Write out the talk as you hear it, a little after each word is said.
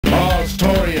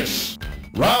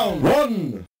Round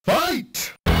one,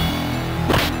 fight!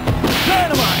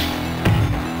 Dynamite!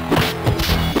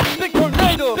 Big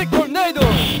tornado! Big tornado!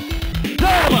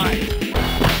 Dynamite!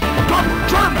 Double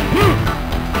German!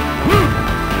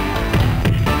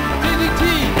 DDT!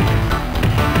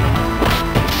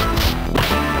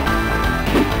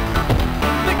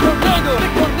 Big tornado!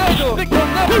 Big tornado! Big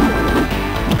tornado!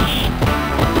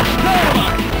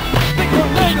 Dynamite! Big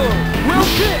tornado! Wheel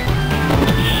kick!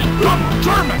 Double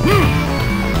German!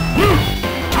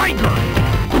 Tiger!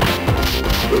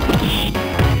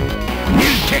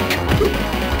 Knee kick!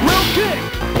 Wheel kick!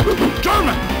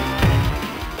 German!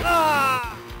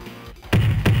 Ah!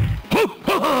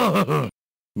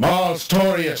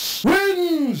 Marstorius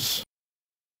wins!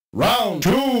 Round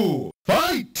two,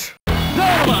 fight!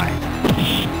 Dynamite!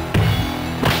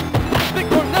 Big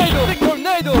tornado! Big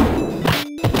tornado!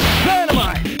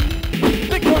 Dynamite!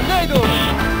 Big tornado!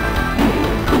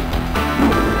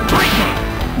 Tiger!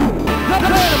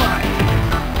 Dynamite!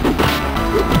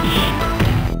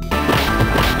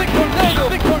 Big tornado!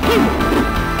 Big tornado!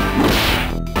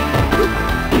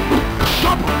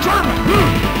 Double German!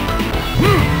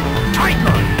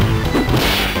 Tiger!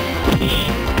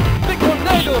 Big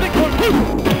tornado! Big tornado!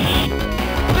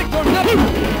 Big tornado!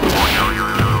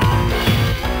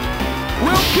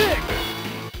 Wheel kick!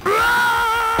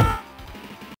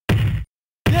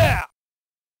 Yeah!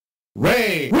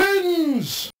 Ray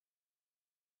wins!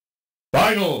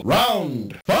 Final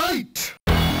round, fight!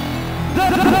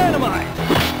 Dynamite!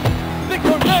 Big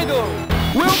tornado!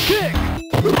 Wheel kick!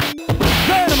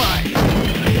 Dynamite!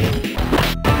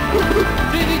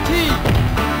 DDT!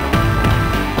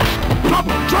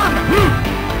 Double German!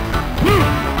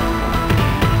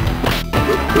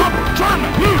 Double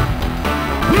German!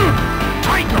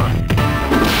 Tiger!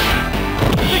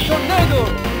 Big tornado!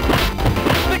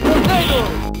 Big tornado!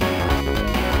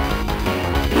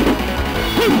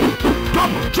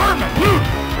 Double German!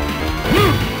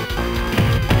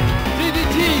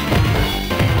 DDT!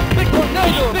 Big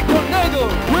tornado! Big tornado!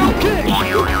 Wheel kick!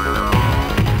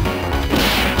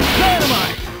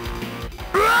 Dynamite!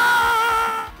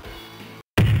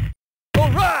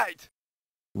 All right!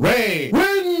 Ray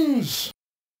wins!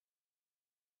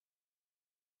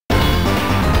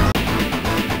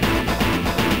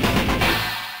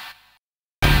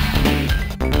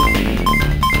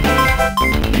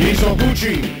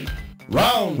 Mizoguchi,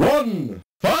 round one,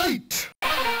 fight!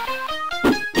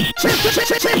 Dynamite!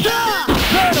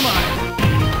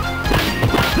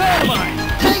 Dynamite!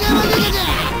 Dynamite!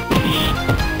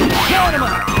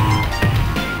 Dynamite!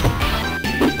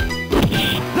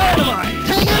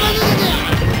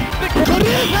 Big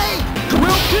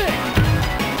wheel kick!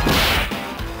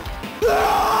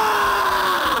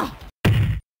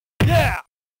 Yeah!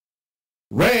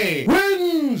 Ray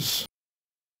wins!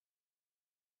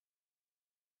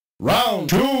 Round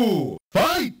two,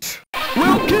 fight!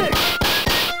 Wheel kick!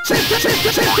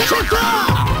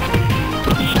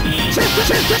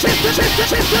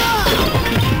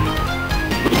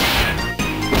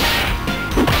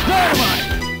 Dynamite!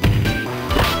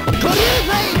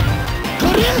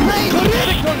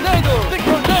 Big tornado! Big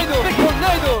tornado! Big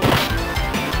tornado!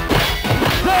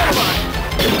 Dynamite!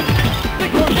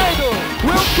 Big tornado!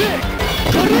 Wheel kick!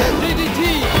 DDT!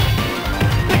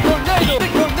 Big tornado!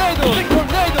 Big tornado! Big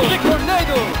tornado! Big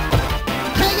tornado!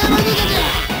 Big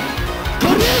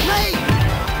tornado!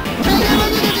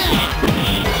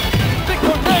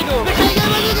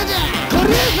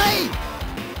 Big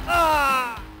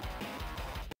Ah!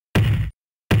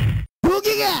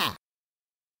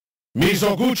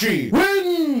 Mizoguchi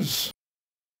wins!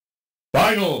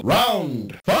 Final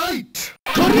round, fight!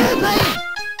 Dynamite!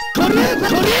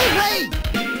 Dynamite!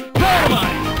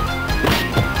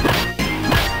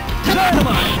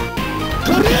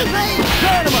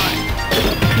 Dynamite!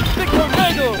 Big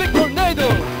tornado! Big tornado!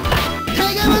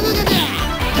 Dynamite!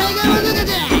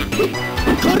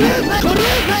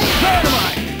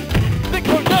 Big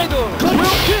tornado!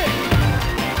 Wheel kick!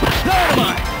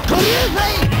 Dynamite!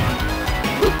 Dynamite!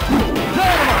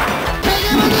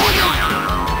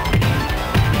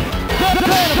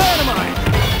 Dynamite!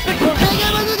 Big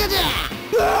tornado!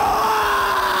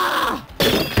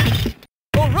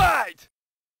 All right!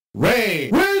 Ray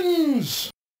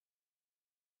wins!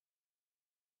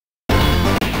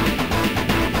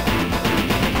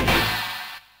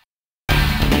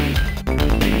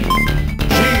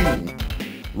 Gene,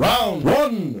 round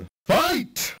one,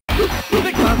 fight!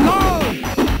 Big Bagon!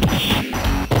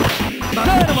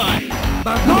 Dynamite!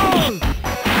 Bagon!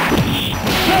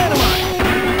 Dynamite!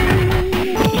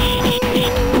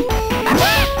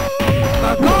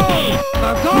 Bagon!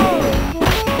 Bagon!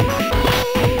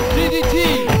 DDT!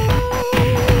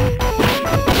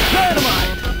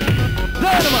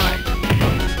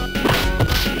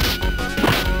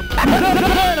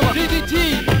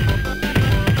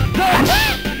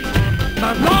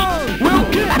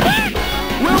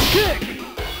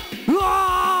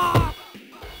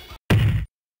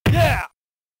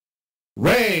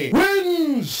 Ray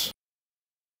wins!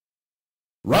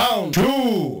 Round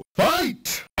 2,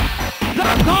 fight!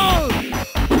 Dynamite!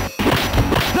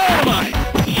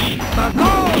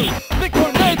 Big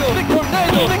tornado! Big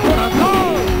tornado! Big tornado!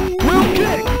 Will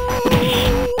kick!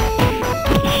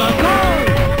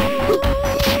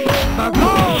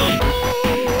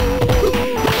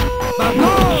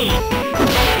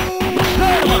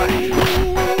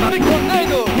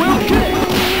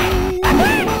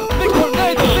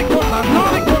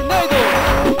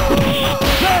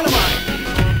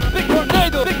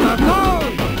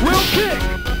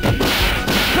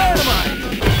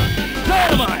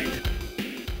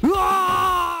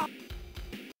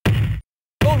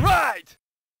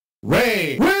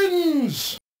 Ray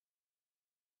wins!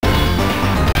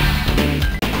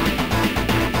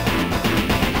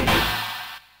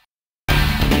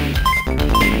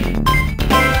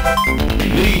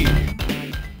 Lead.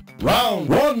 Round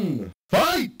 1,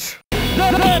 fight!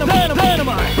 Dynamite!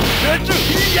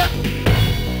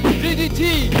 DDT!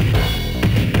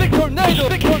 Big tornado!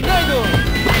 Big tornado!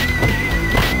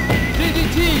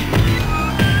 DDT!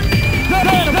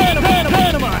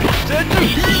 Dynamite!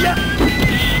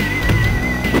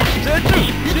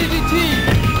 DDT!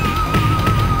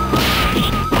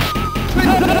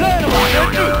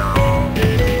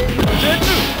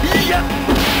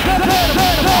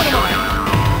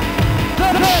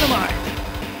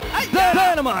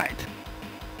 Dynamite!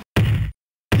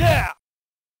 Yeah!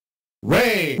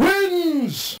 Ray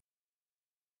wins!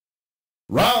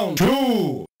 Round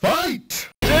 2, fight!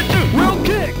 Will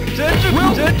kick!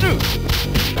 Will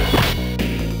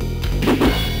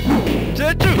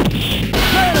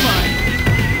Dynamite!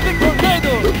 Big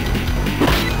tornado!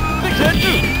 Big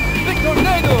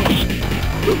tornado!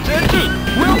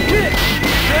 Will kick!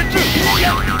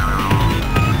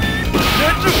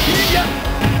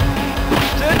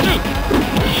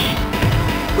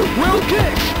 Will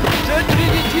kick!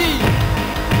 DDT!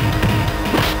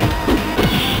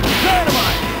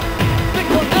 Dynamite! Big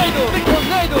tornado! Big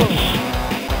tornado!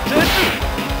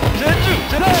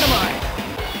 Dynamite!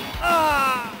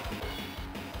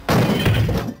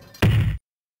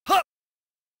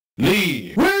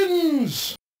 Lee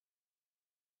wins!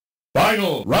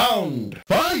 Final round,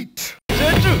 fight!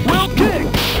 Will kick!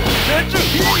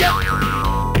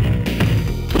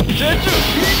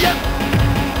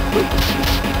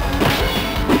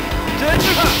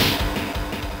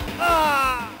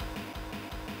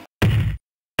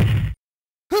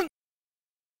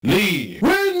 Lee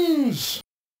wins!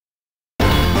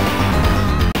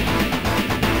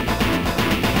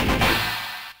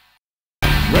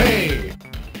 Ray,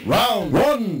 round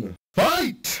 1,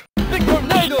 fight! Big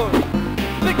tornado!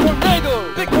 Big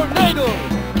tornado! Big tornado!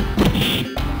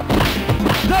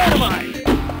 Dynamite!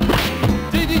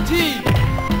 DDT!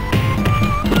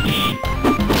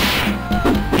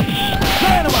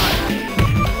 Dynamite!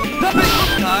 The big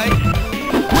tie!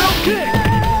 Will kick!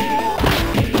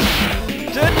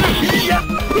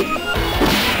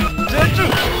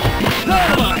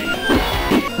 Dynamite!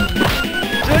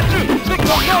 Big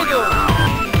tornado!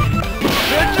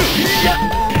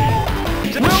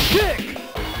 Will kick!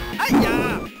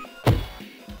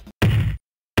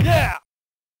 Yeah!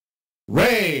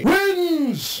 Ray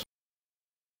wins!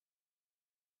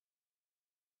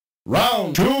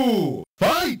 Round 2,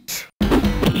 fight!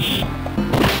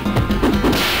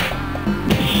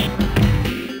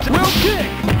 Will kick!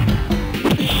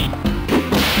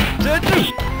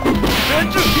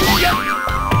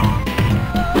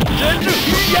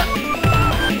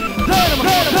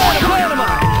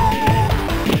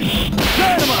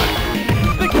 Dynamite!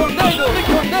 Big tornado! Big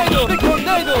tornado! Big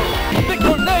tornado! Big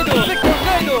tornado! Big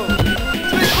tornado!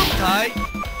 Triple tie!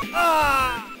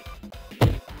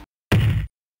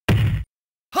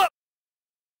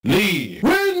 Lee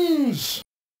wins!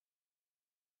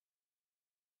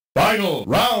 Final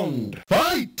round,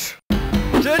 fight!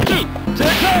 Dynamite!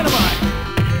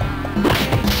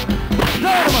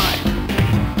 Dynamite!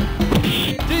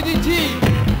 DDT!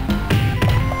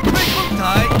 Triple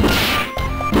tie!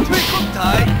 Triple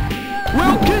tie!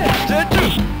 Will kick!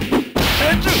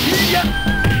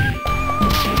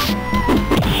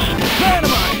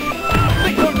 Dynamite!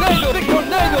 Big tornado! Big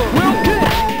tornado! Will kick!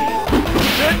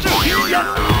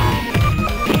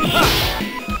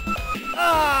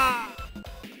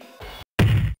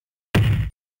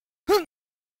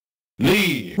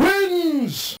 Lee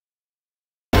wins!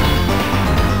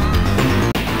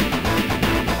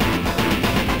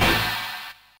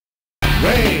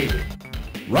 Ray,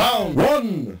 round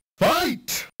 1,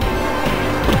 fight!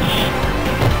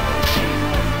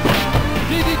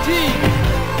 DDT!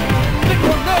 Big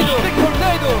tornado! Big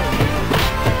tornado!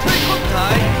 Triple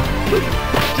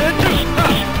tie!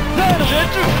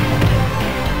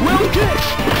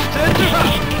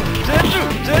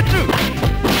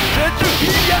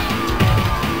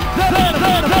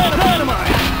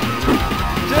 Dynamite!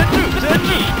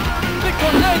 Big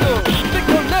tornado! Big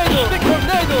tornado! Big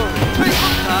tornado!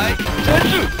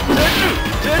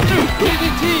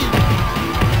 DDT!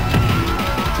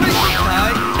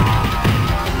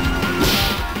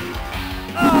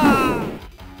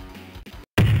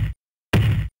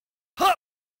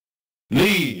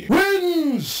 Lee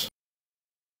wins!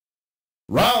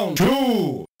 Round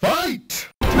 2, fight!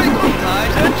 Big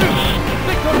tornado!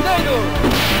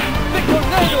 Big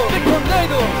tornado! Big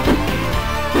tornado!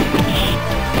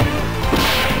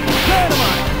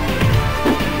 Dynamite!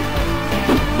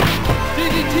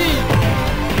 DDT!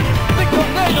 Big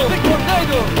tornado! Big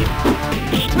tornado!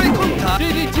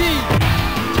 DDT!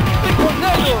 Big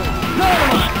tornado!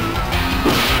 Dynamite!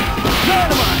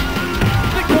 Dynamite!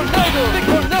 Big tornado! Big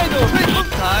tornado!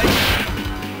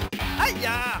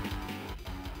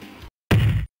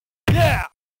 Yeah!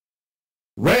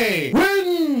 Ray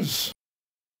wins!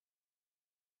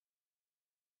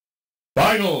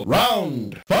 Final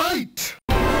round, fight!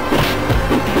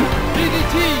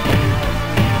 DDT!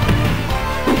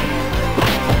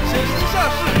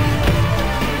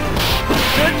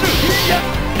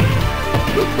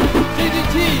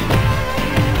 DDT!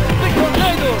 Big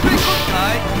tornado!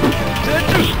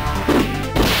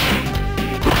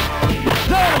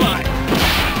 Dynamite!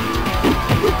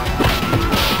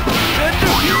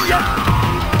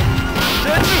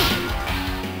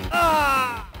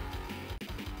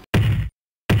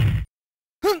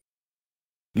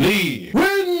 Lee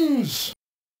wins!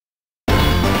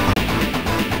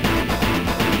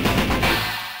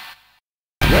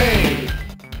 Ray,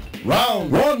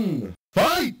 round 1,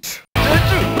 fight!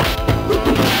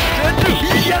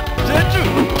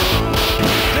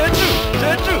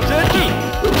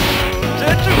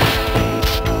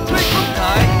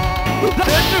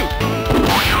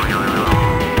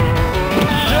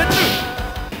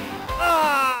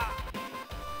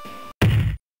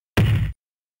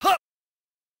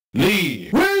 Lee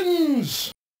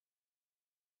wins!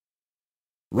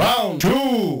 Round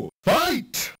 2,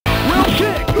 fight! Will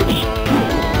kick!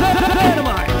 Dynamite!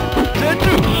 Dynamite!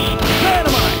 Dynamite!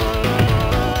 Dynamite!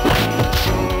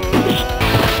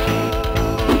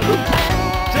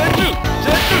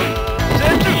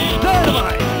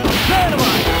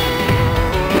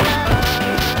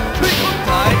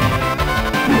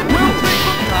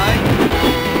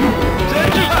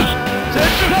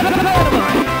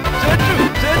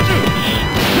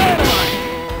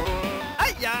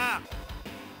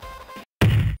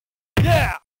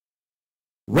 Yeah!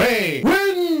 Ray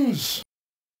wins!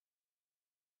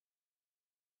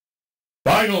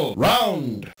 Final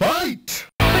round, fight!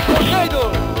 Big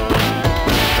tornado!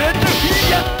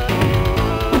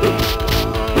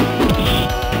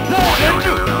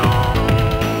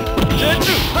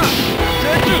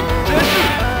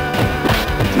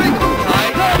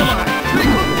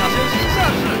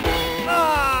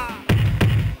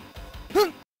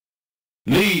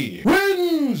 Lee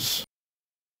wins!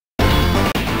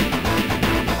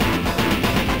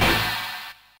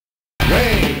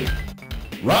 Ray,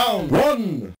 round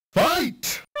 1,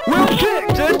 fight! Will kick!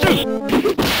 Big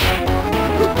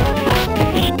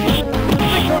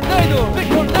tornado! Big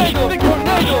tornado! Big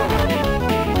tornado!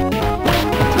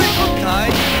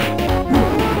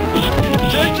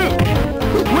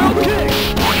 Will kick!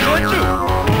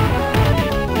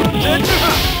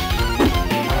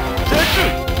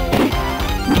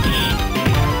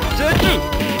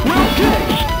 Will kick!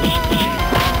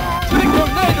 Big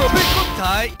tornado!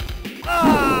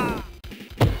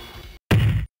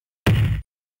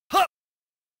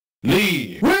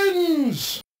 Lee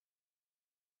wins!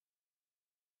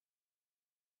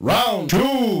 Round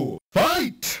 2,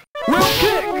 fight! Will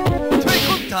kick!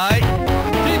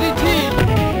 DDT!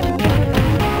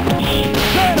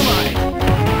 Dynamite!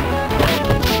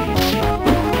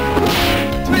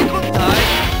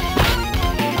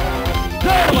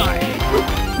 Dynamite!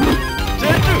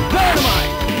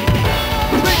 Dynamite!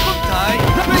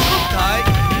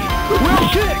 Will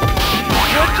kick!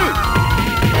 Dynamite!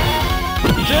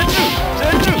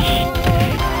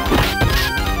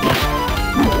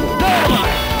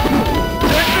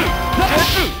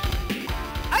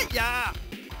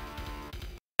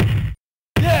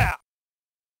 Yeah!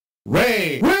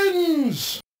 Ray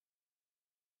wins!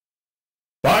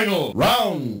 Final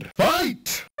round,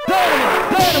 fight! Dynamite!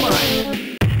 Dynamite!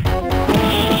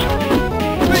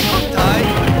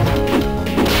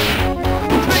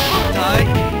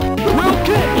 Will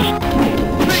kick!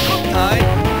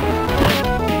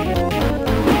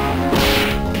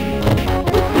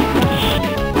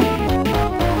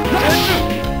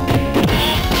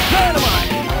 Dynamite!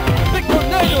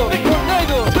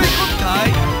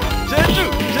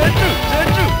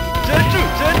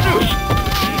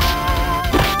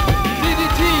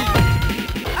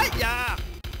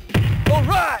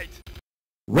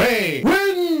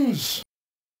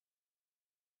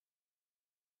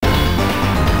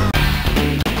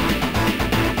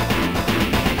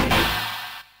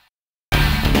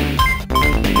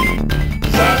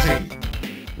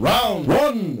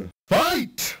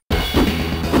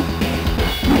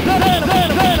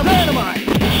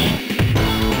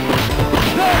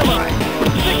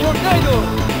 tornado!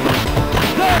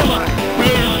 Dynamite!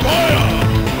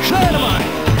 Dynamite!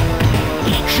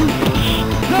 Shoot!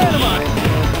 Dynamite!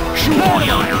 Shoot!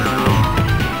 Dynamite!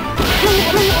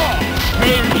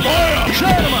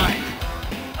 Dynamite!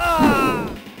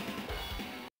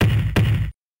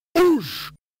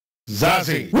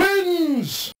 Zazie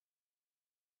wins!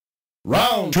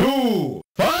 Round 2,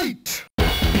 fight!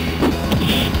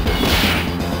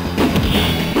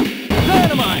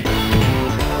 Dynamite!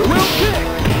 Will kick!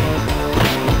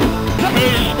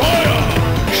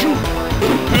 Shoot!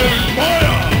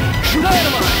 Shoot!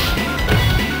 Dynamite!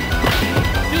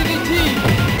 DDT!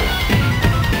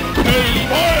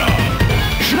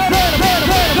 Shoot!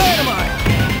 Dynamite!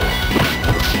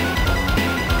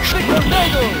 Big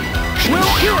tornado!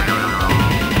 Will kick!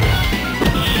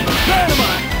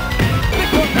 Dynamite! Big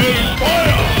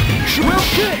tornado! Will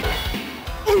kick!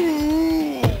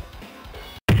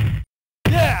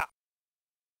 Yeah!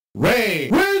 Ray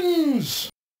wins!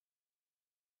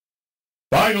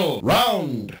 Final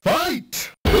round,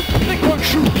 fight! Big one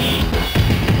shoot!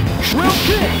 Will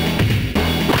kick!